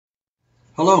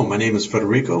Hello, my name is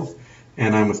Federico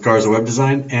and I'm with Garza Web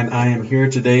Design, and I am here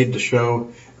today to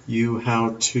show you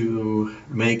how to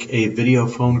make a video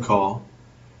phone call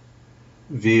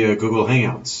via Google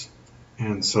Hangouts.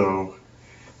 And so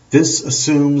this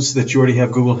assumes that you already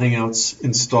have Google Hangouts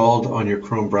installed on your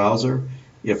Chrome browser.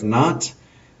 If not,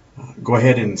 go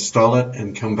ahead and install it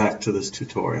and come back to this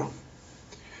tutorial.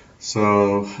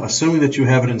 So assuming that you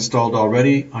have it installed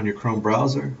already on your Chrome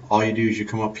browser, all you do is you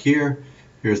come up here.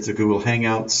 Here's the Google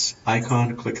Hangouts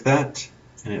icon. Click that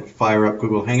and it'll fire up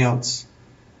Google Hangouts.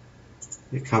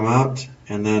 You come out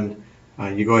and then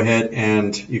you go ahead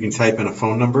and you can type in a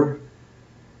phone number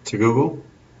to Google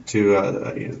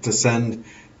to send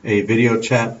a video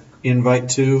chat invite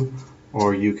to,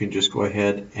 or you can just go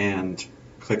ahead and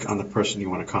click on the person you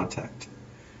want to contact.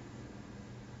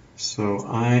 So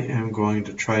I am going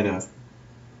to try to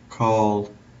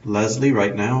call Leslie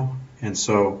right now, and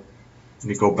so let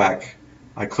me go back.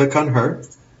 I click on her,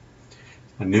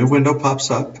 a new window pops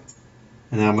up,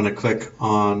 and then I'm going to click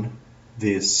on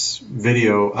this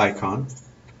video icon,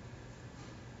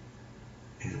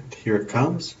 and here it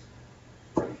comes.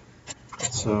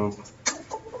 So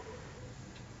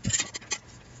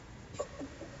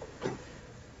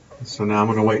now I'm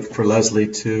going to wait for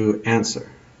Leslie to answer.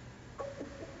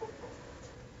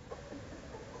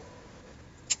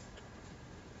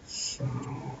 So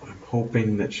I'm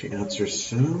hoping that she answers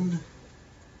soon.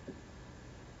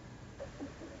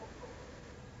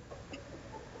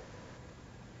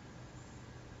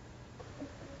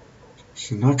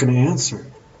 She's not going to answer.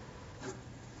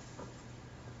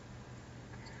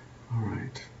 All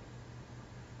right.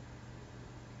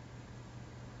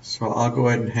 So I'll go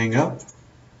ahead and hang up.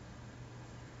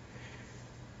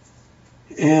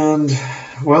 And,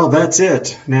 well, that's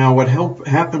it. Now what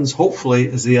happens, hopefully,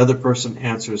 is the other person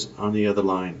answers on the other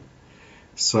line.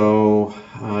 So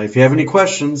if you have any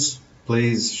questions,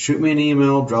 please shoot me an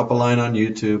email, drop a line on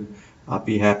YouTube. I'll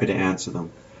be happy to answer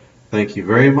them. Thank you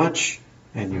very much,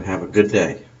 and you have a good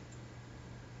day.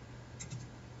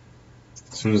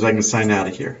 As soon as I can sign out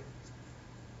of here.